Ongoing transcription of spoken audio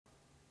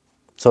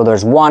So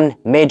there's one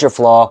major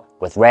flaw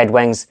with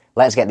Redwings.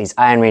 Let's get these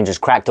Iron Rangers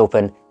cracked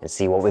open and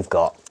see what we've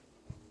got.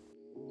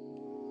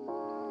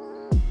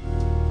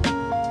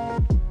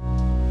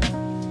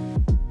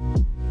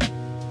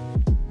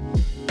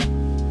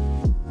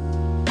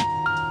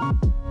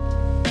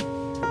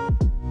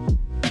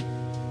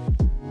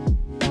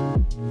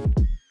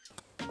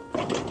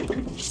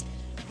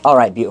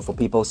 Alright beautiful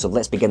people, so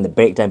let's begin the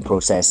breakdown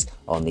process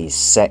on these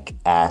sick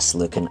ass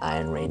looking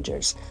Iron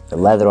Rangers. The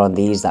leather on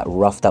these, that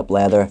roughed up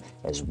leather,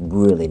 is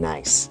really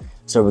nice.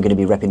 So we're going to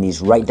be ripping these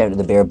right down to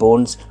the bare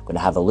bones. We're going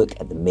to have a look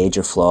at the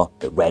major flaw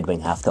that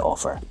Redwing have to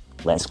offer.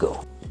 Let's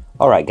go.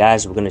 Alright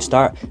guys, we're going to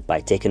start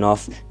by taking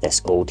off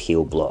this old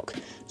heel block.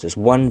 So it's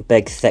one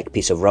big thick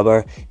piece of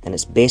rubber and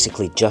it's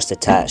basically just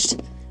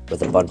attached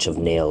with a bunch of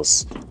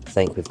nails. I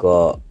think we've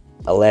got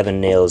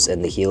 11 nails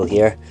in the heel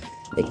here.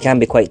 It can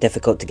be quite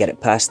difficult to get it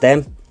past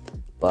them,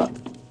 but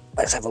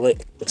let's have a look.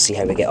 Let's see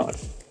how we get on.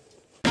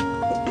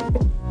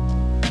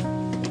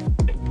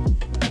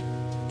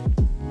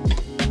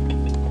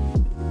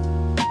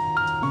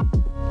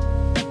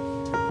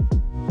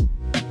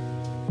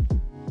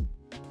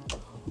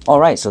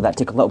 Alright, so that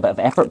took a little bit of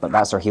effort, but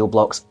that's our heel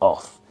blocks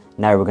off.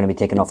 Now we're going to be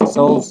taking off the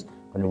soles.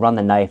 We're going to run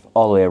the knife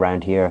all the way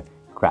around here,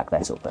 crack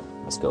this open.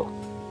 Let's go.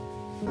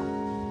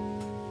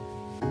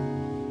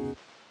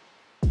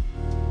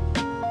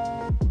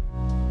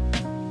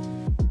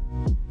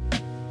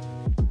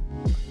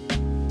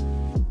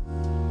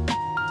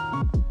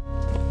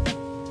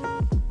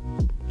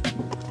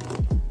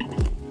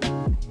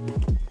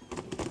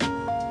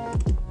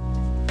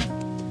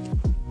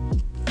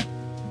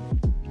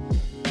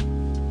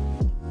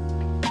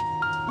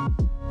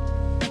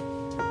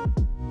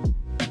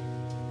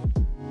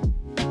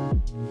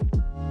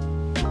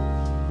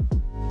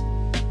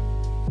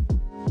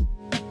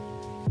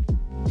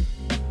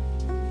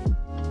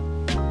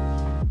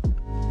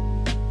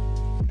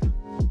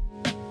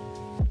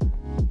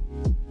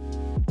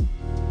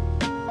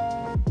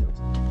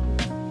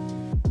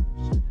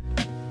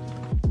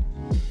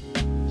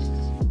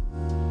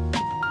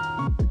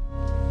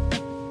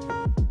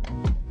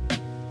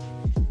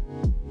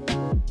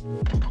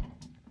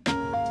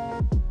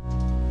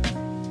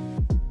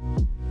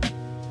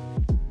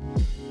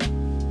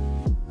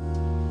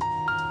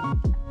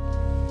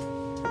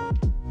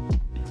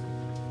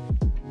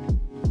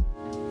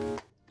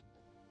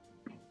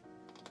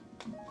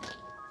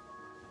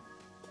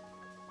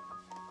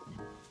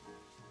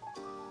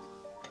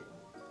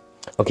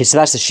 Okay, so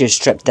that's the shoe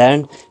stripped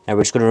down. Now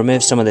we're just going to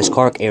remove some of this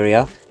cork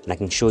area and I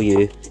can show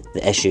you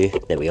the issue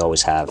that we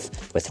always have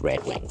with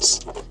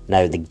Redwings.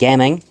 Now the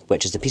gemming,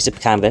 which is the piece of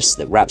canvas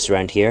that wraps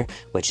around here,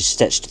 which is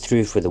stitched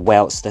through for the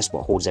welts, this is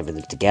what holds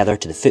everything together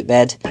to the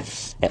footbed,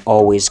 it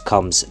always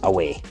comes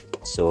away.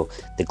 So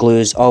the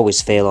glues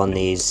always fail on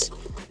these.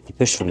 If you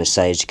push from the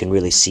sides you can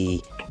really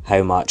see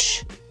how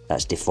much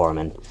that's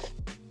deforming.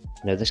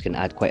 Now this can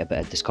add quite a bit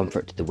of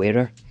discomfort to the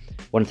wearer.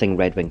 One thing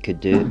Redwing could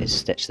do is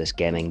stitch this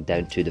gemming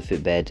down to the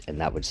footbed and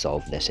that would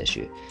solve this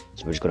issue.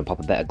 So we're just going to pop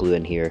a bit of glue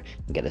in here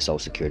and get this all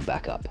secured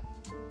back up.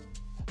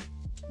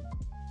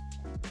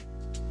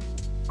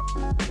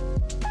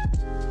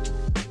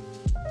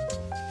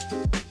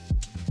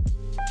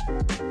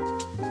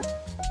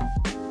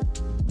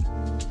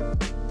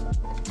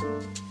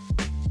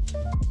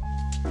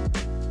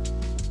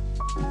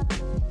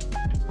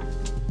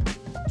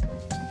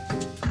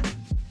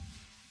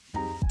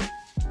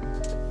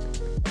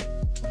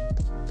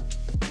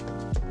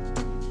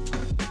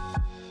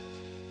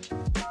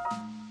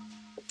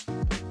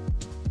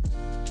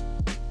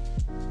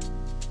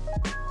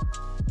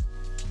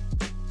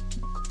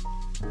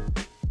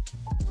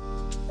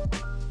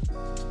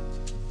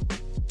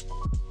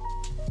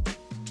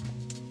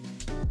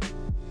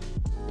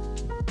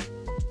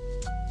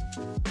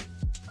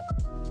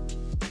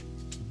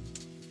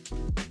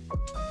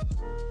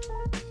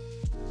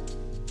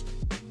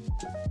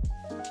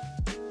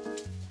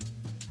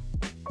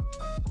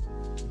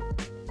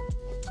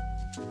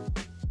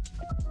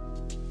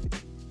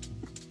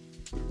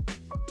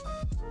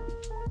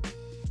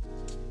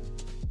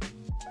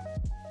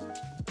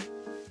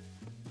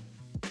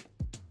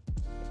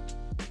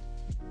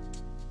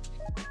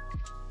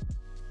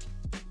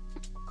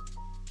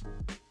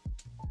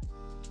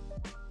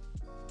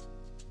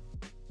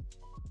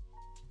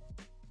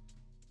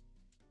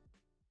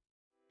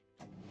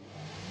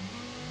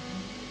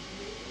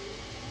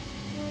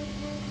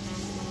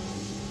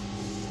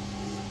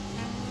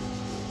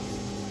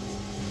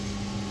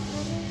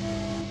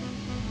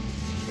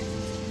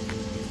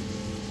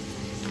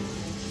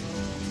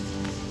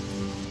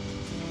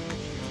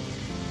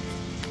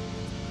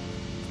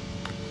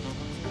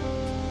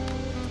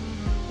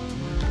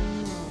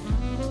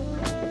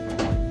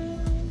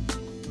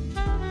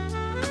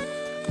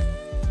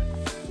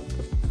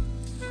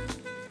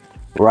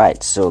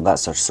 Right, so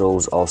that's our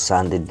soles all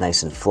sanded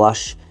nice and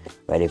flush,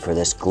 ready for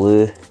this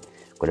glue.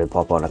 I'm going to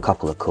pop on a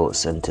couple of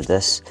coats into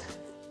this,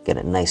 get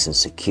it nice and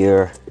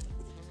secure,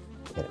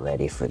 get it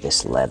ready for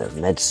this leather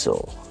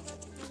midsole.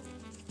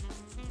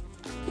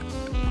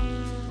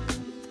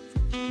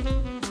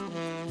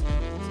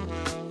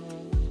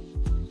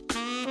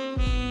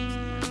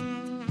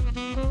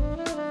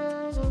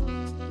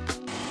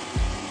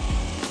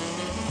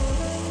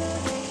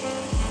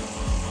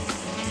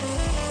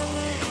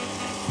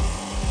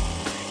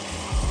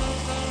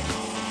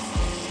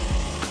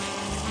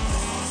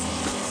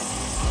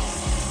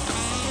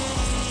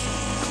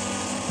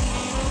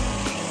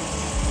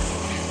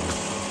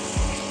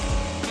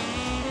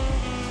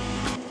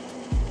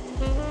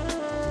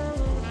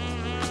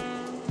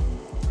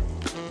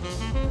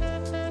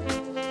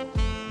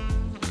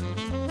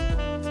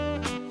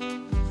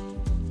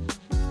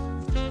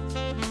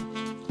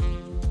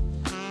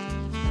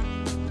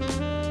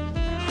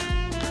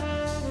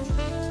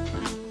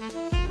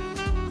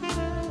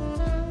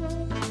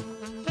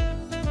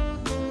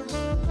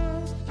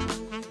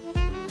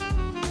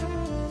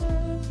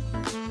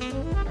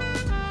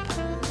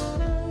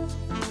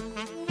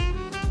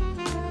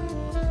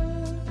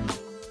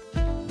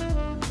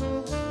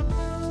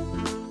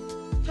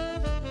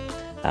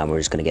 and we're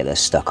just going to get this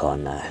stuck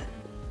on now.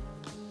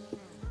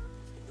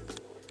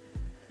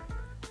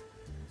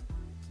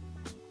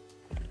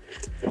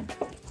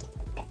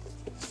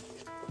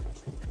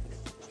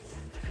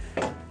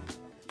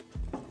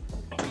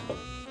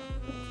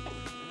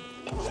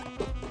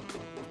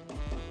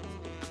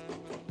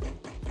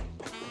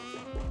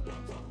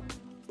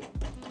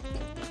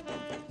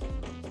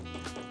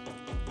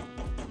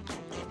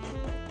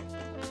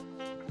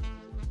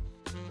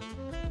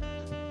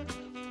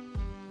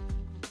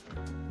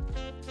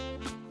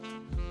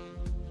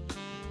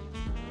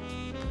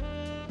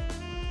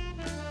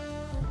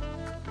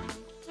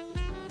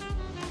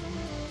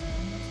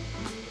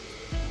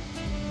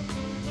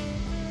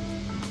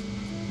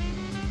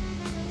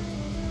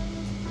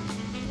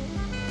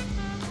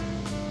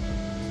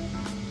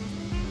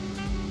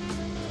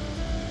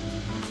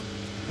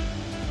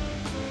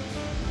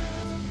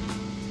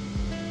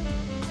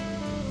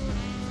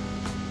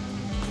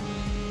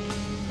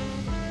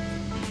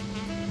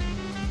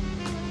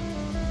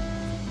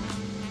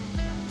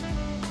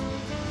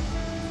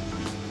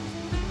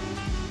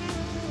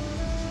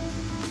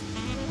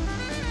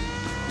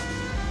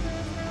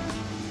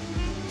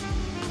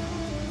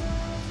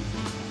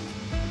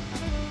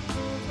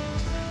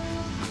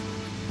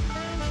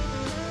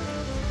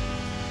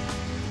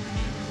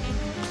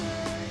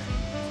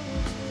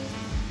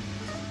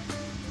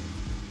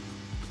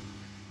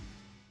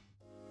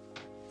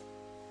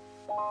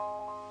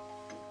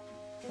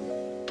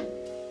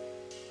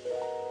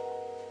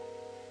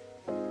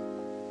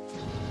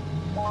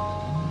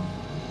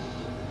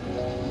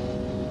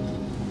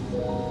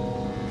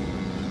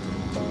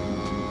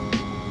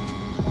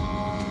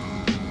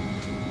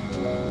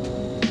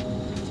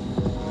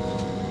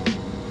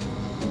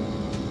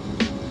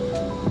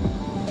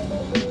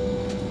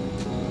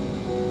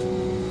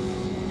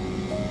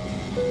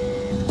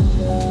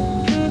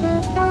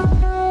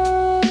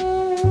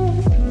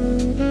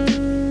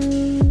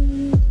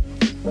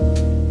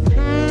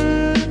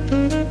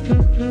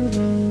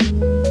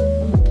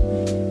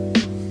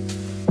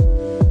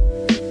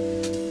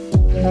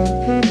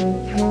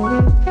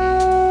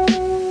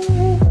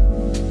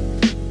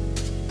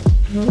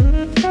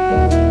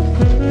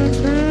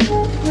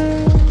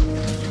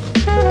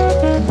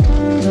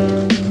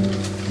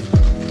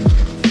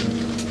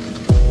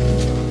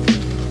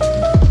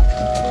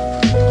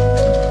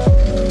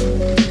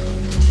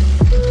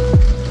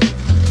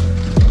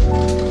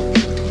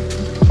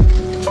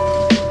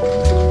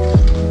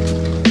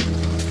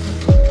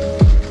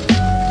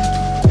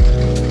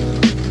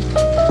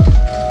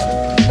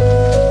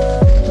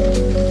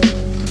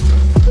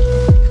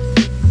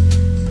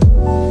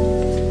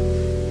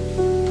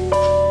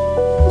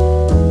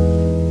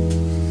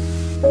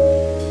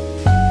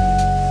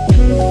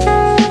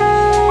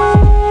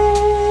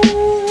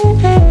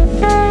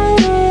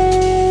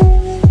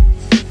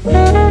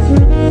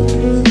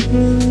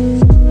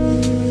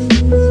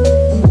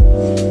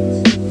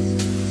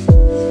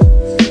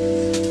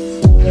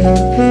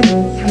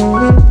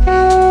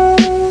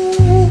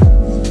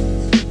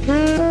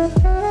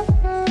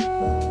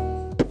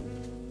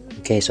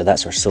 Okay, so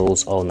that's our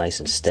soles all nice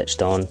and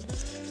stitched on.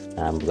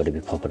 We're going to be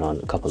popping on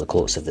a couple of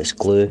coats of this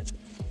glue,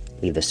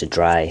 leave this to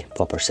dry,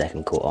 pop our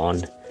second coat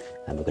on,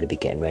 and we're going to be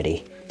getting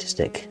ready to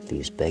stick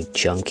these big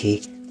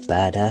chunky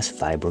badass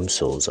Vibram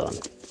soles on.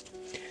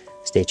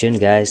 Stay tuned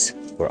guys,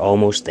 we're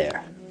almost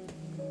there.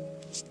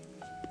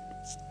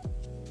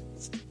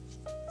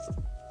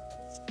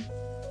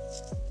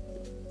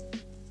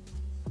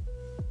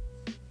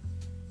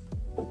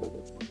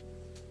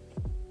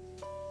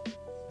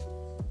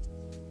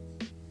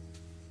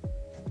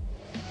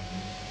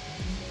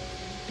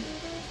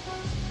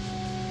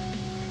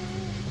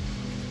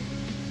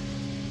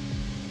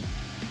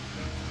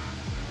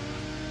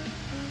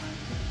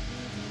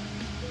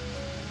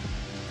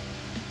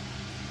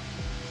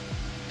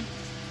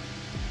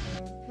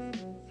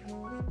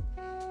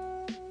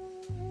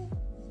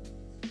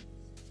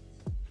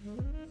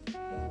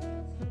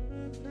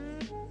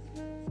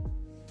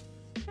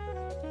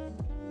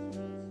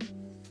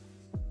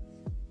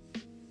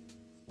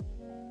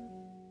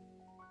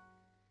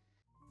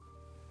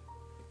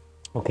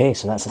 Okay,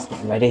 so that's us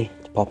getting ready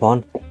to pop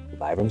on the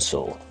Vibram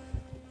sole.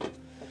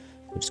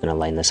 I'm just going to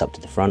line this up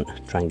to the front,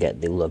 try and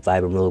get the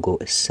Vibram logo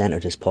as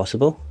centered as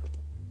possible.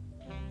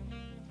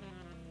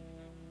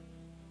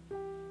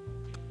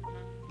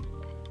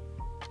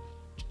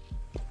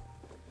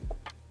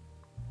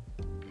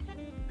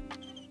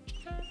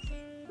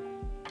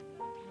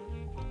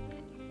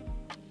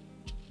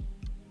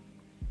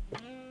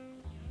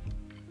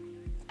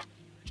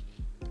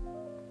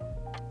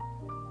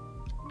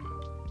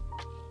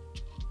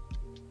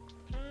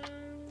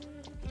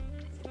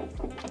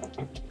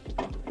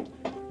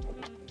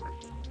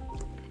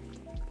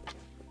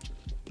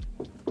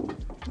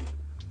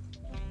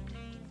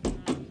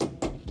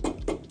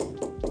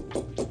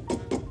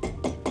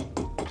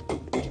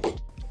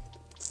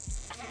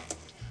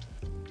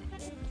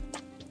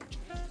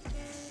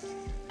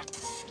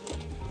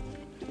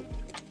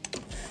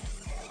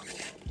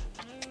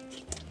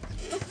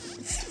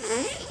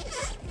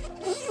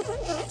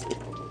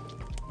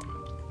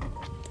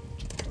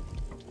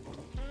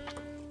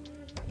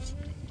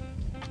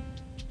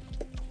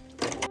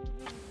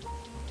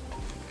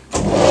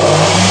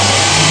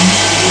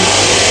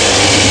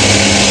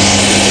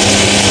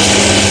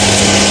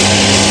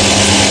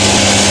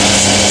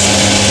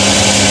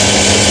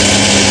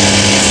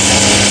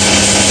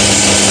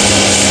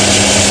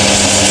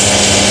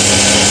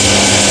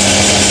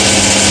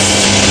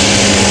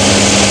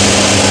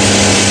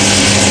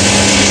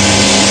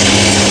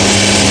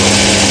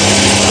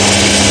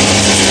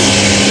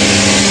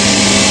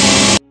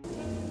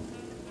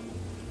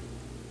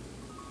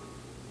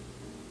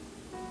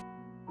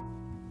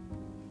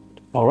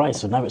 Alright,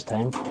 so now it's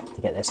time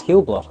to get this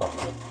heel block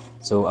off.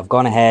 So I've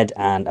gone ahead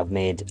and I've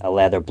made a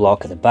leather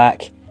block at the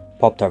back,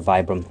 popped our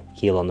Vibram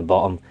heel on the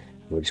bottom.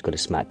 We're just going to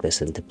smack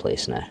this into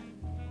place now.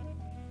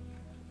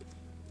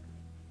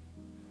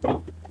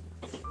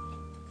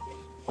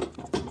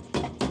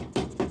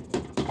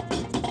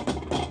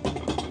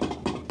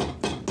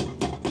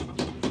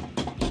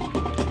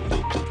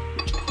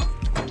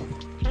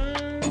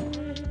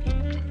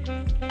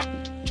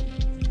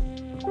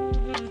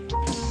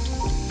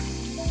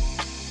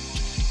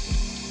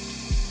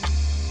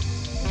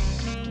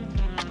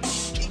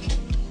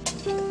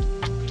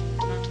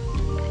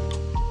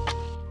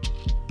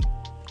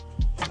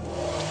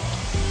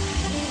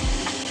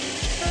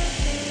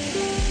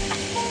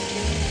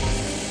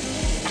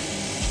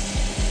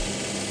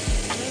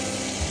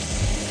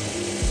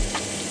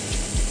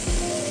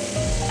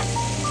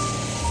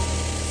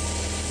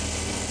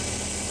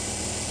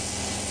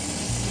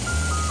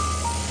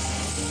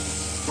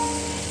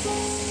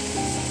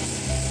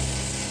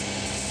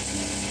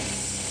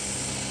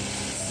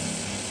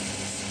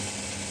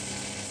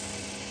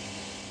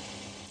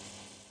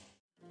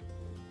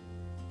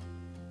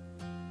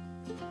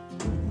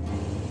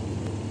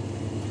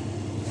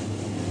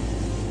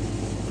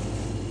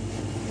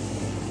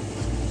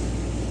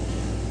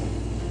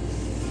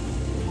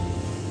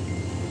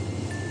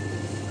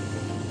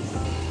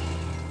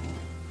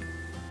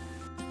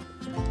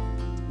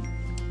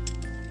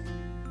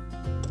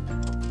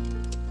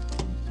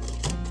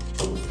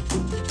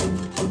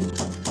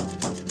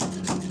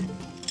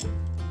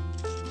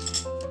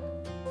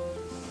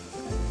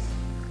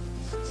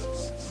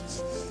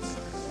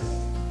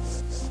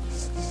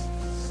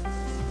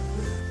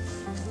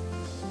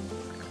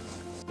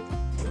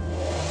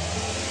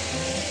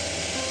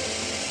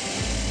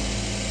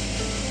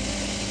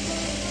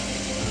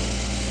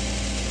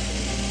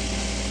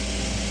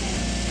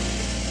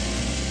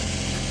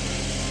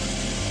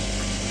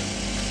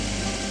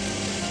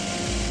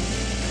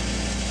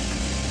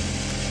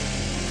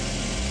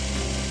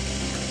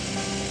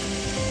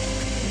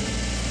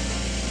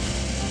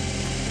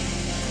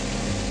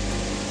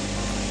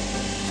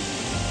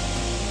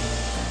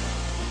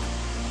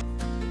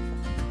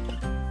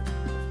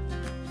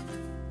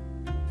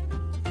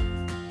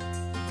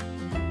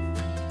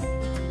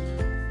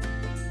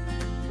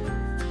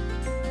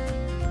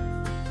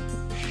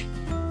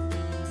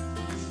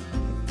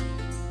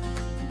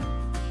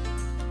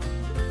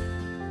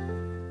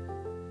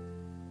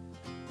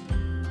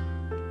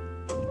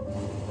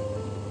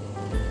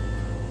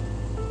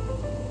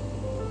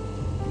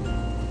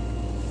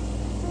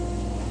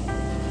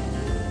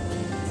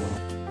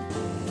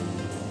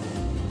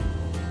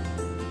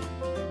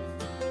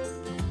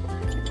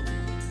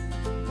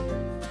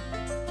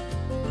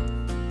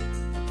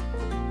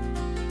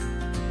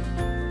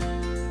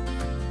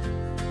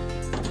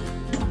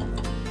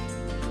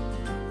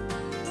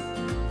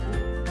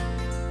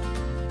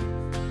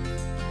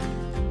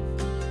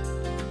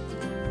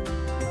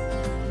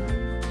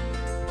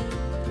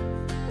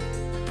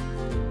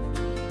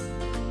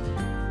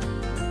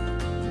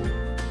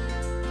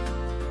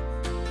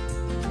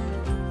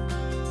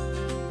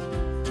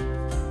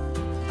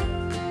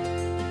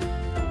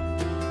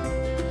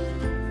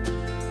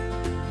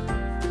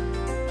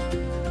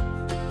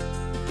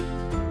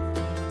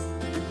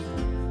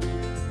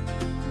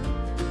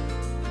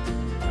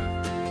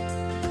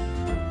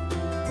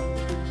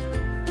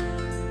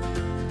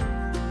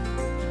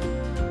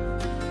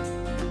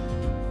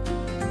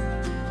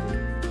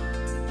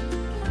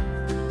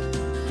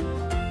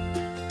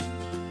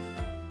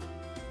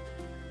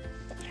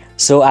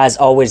 So as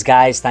always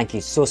guys, thank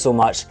you so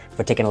much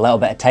for taking a little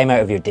bit of time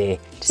out of your day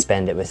to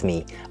spend it with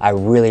me. I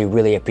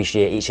really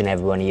appreciate each and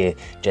every one of you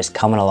just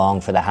coming along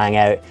for the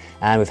hangout,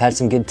 and we've had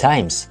some good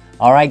times.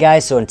 Alright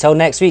guys, so until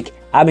next week,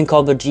 I've been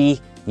Cobbler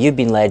G, you've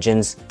been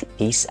Legends,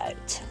 peace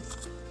out.